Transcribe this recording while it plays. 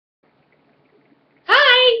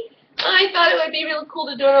thought it would be really cool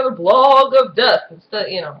to do another blog of death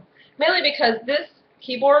instead, you know, mainly because this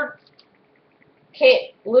keyboard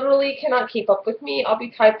literally cannot keep up with me. I'll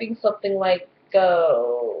be typing something like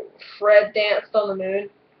Fred danced on the moon,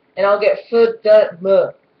 and I'll get food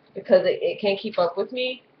because it can't keep up with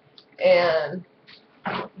me. And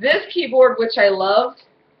this keyboard, which I loved,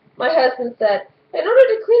 my husband said, in order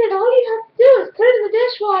to clean it, all you have to do is put it in the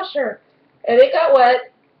dishwasher. And it got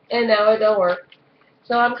wet, and now it don't work.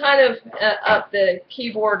 So I'm kind of up the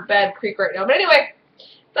keyboard bad creek right now. But anyway,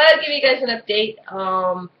 thought I'd give you guys an update.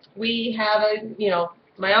 We have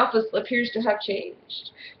my office appears to have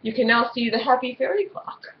changed. You can now see the happy fairy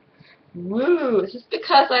clock. Woo! This is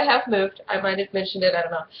because I have moved. I might have mentioned it, I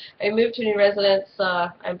don't know. I moved to a new residence.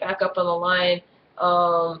 I'm back up on the line.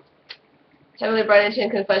 Heavenly Bride and Ten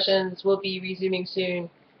Confessions will be resuming soon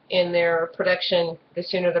in their production. The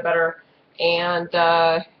sooner the better. And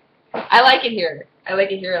I like it here. I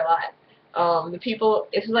like it here a lot. The people,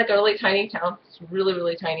 it's like a really tiny town. It's really,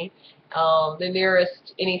 really tiny. The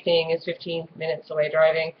nearest anything is 15 minutes away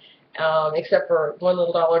driving, except for one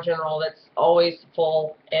little Dollar General that's always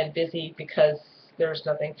full and busy because there's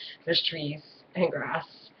nothing. There's trees and grass.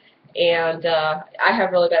 And I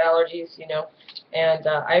have really bad allergies, you know, and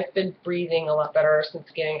I've been breathing a lot better since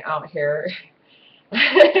getting out here.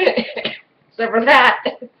 Except for that.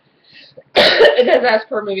 Because as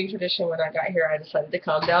per moving tradition, when I got here, I decided to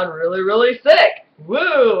calm down really, really sick.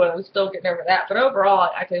 Woo! And I'm still getting over that. But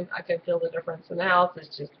overall, I can feel the difference in the house.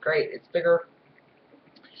 It's just great. It's bigger,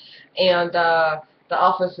 and the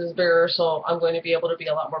office is bigger, so I'm going to be able to be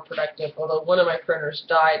a lot more productive. Although one of my printers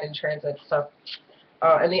died in transit, so.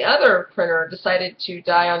 And the other printer decided to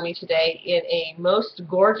die on me today in a most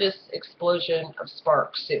gorgeous explosion of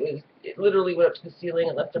sparks. It literally went up to the ceiling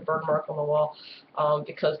and left a burn mark on the wall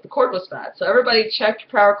because the cord was bad. So everybody check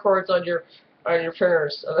power cords on your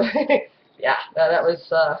printers. Yeah, that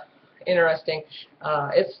was interesting.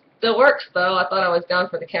 It still works though. I thought I was down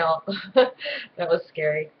for the count. That was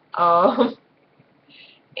scary. And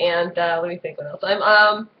let me think what else.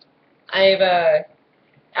 I've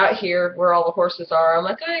out here where all the horses are. I'm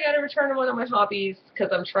like, oh, I got to return to one of my hobbies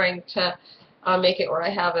because I'm trying to make it where I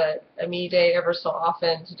have a me day ever so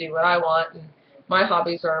often to do what I want. And my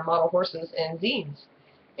hobbies are model horses and zines.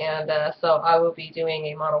 And so I will be doing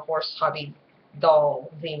a model horse hobby doll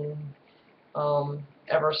zine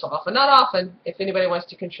ever so often. Not often. If anybody wants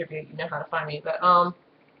to contribute, you know how to find me. But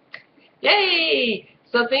yay!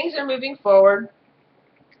 So things are moving forward.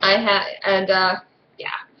 Yeah.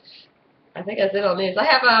 I think that's it on these. I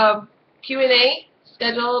have a Q&A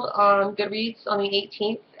scheduled on Goodreads on the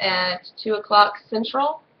 18th at 2 o'clock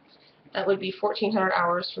Central. That would be 1,400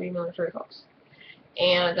 hours for you military folks.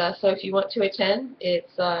 And so if you want to attend,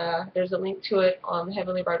 there's a link to it on the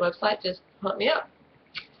Heavenly Bride website. Just hunt me up.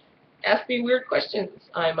 Ask me weird questions.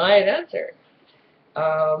 I might answer.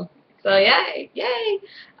 So yay, yay.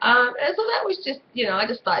 And so that was just, I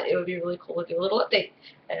just thought it would be really cool to do a little update.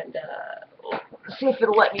 And see if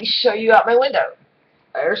it'll let me show you out my window.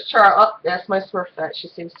 There's Charles. Oh, that's my Smurfette. She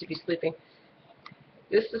seems to be sleeping.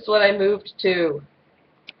 This is what I moved to.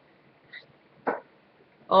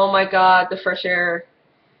 Oh my God, the fresh air.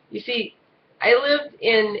 You see, I lived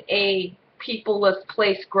in a people-less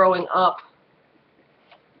place growing up,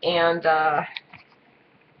 and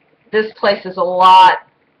this place is a lot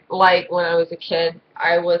like when I was a kid.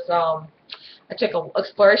 I took an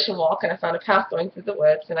exploration walk and I found a path going through the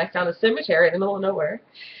woods, and I found a cemetery in the middle of nowhere.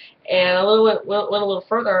 And I went a little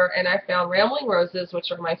further and I found rambling roses,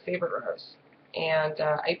 which are my favorite rose. And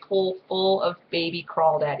a pool full of baby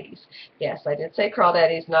crawdaddies. Yes, I did say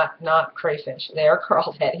crawdaddies, not crayfish. They are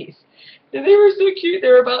crawdaddies. And they were so cute. They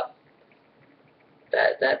were about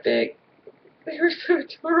that big. They were so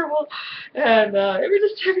adorable. And they were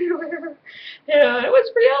just everywhere. Yeah, it was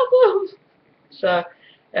pretty awesome. So,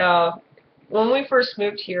 when we first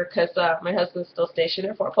moved here, because my husband's still stationed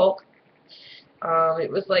at Fort Polk,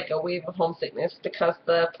 it was like a wave of homesickness because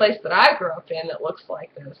the place that I grew up in that looks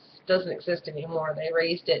like this doesn't exist anymore. They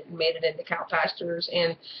raised it and made it into cow pastures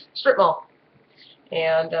and strip mall.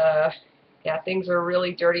 And yeah, things are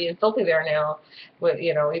really dirty and filthy there now. With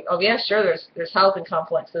oh yeah, sure, there's housing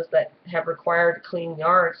complexes that have required clean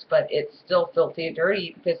yards, but it's still filthy and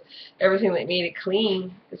dirty because everything that made it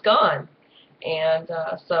clean is gone. And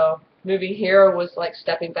so moving here was like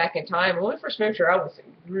stepping back in time. When we first moved here, I was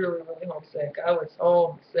really, really homesick. I was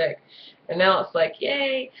homesick. And now it's like,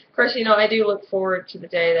 yay. Of course, I do look forward to the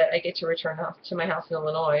day that I get to return to my house in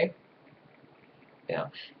Illinois.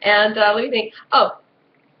 And let me think. Oh,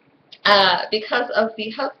 because of the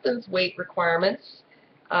husband's weight requirements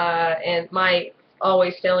and my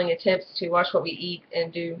always failing attempts to watch what we eat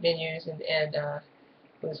and do menus and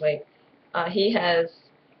lose weight. He has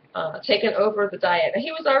taken over the diet. Now,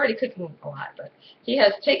 he was already cooking a lot, but he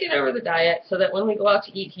has taken over the diet so that when we go out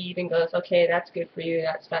to eat, he even goes, okay, that's good for you,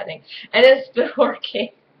 that's fattening. And it's been working.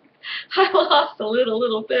 I lost a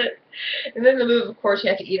little bit. And then the move, of course, you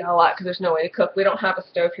have to eat a lot because there's no way to cook. We don't have a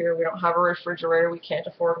stove here. We don't have a refrigerator. We can't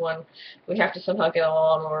afford one. We have to somehow get a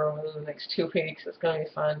lawnmower within the next 2 weeks. It's going to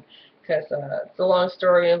be fun because it's a long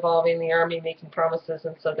story involving the Army making promises,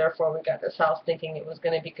 and so therefore we got this house thinking it was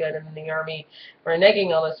going to be good, and then the Army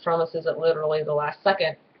reneging on those promises at literally the last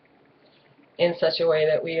second in such a way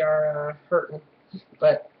that we are hurting.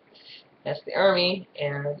 But that's the Army,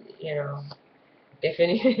 and, you know,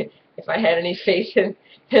 if I had any faith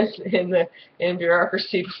in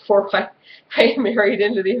bureaucracy before I married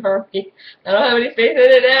into the Army, I don't have any faith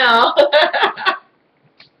in it now.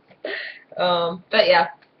 But yeah,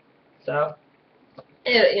 so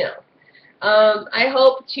you know, I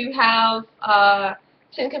hope to have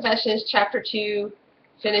 10 Confessions Chapter 2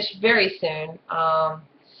 finished very soon.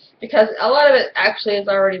 Because a lot of it actually is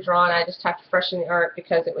already drawn. I just have to freshen the art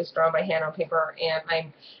because it was drawn by hand on paper, and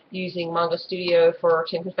I'm using Manga Studio for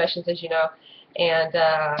 10 Confessions, as you know, and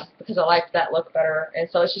because I like that look better. And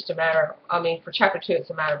so it's just a matter, I mean, for Chapter 2,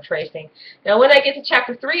 it's a matter of tracing. Now, when I get to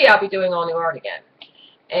Chapter 3, I'll be doing all new art again,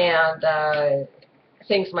 and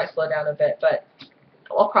things might slow down a bit, but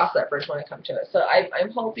I'll cross that bridge when I come to it. So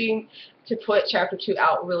I'm hoping to put Chapter 2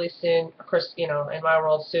 out really soon. Of course, you know, in my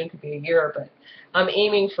world, soon could be a year, but I'm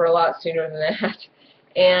aiming for a lot sooner than that.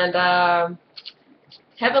 And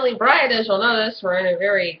Heavenly Bride, as you'll notice, we're in a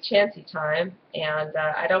very chancy time, and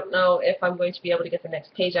I don't know if I'm going to be able to get the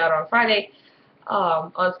next page out on Friday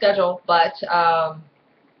on schedule, but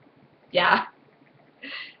yeah,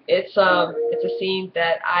 it's a scene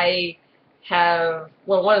that I have,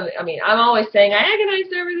 well, I mean, I'm always saying, I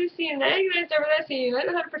agonized over this scene, I agonized over that scene, I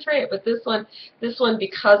don't know how to portray it, but this one,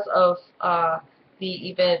 because of the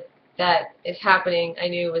event that is happening, I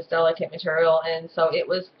knew it was delicate material, and so it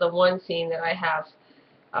was the one scene that I have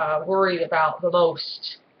worried about the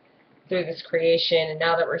most through this creation, and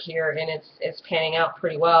now that we're here, and it's panning out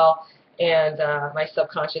pretty well, and my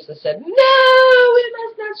subconscious has said, no, we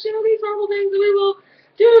must not show these horrible things, we will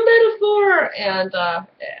do a metaphor, and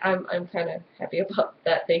I'm kind of happy about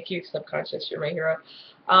that. Thank you, subconscious, you're my hero.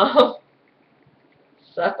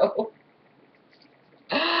 So,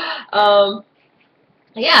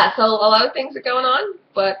 yeah, so a lot of things are going on,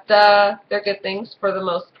 but they're good things for the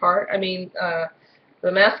most part. I mean,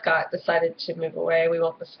 the mascot decided to move away. We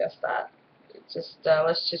won't discuss that. Just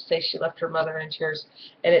let's just say she left her mother in tears,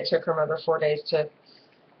 and it took her mother 4 days to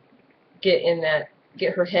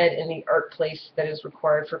get her head in the art place that is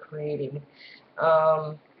required for creating.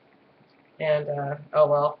 Oh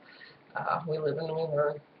well, we live and we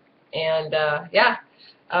learn. And yeah.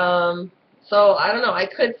 So I don't know. I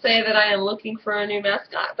could say that I am looking for a new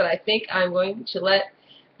mascot, but I think I'm going to let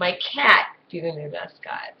my cat be the new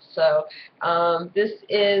mascot. So this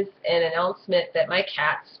is an announcement that my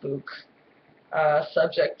cat, Spook,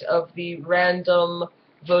 subject of the random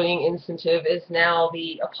voting incentive, is now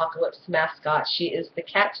the Apocalypse mascot. She is the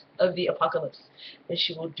cat of the apocalypse, and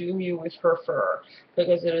she will doom you with her fur,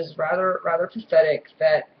 because it is rather pathetic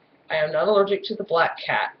that I am not allergic to the black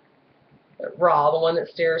cat, Raw, the one that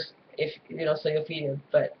stares, if you know, so you'll feed him,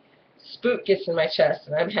 but Spook gets in my chest,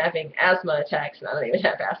 and I'm having asthma attacks, and I don't even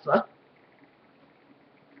have asthma.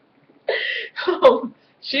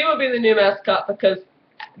 She will be the new mascot, because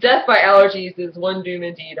death by allergies is one doom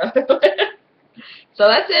indeed. So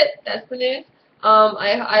that's it. That's the news.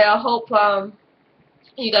 I hope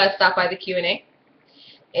you guys stop by the Q&A.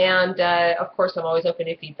 And, of course, I'm always open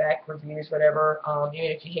to feedback, reviews, whatever.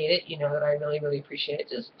 Even if you hate it, you know that I really appreciate it.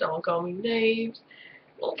 Just don't call me names.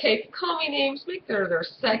 Okay, call me names. Make their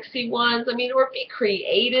sexy ones. I mean, or be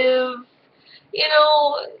creative. You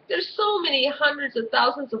know, there's so many hundreds of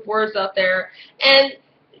thousands of words out there. And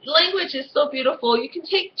language is so beautiful. You can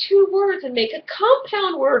take 2 words and make a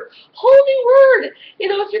compound word, whole new word. You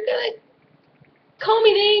know, if you're gonna call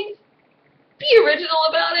me names, be original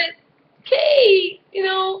about it. Okay, you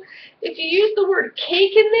know, if you use the word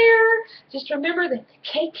cake in there, just remember that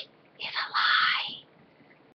cake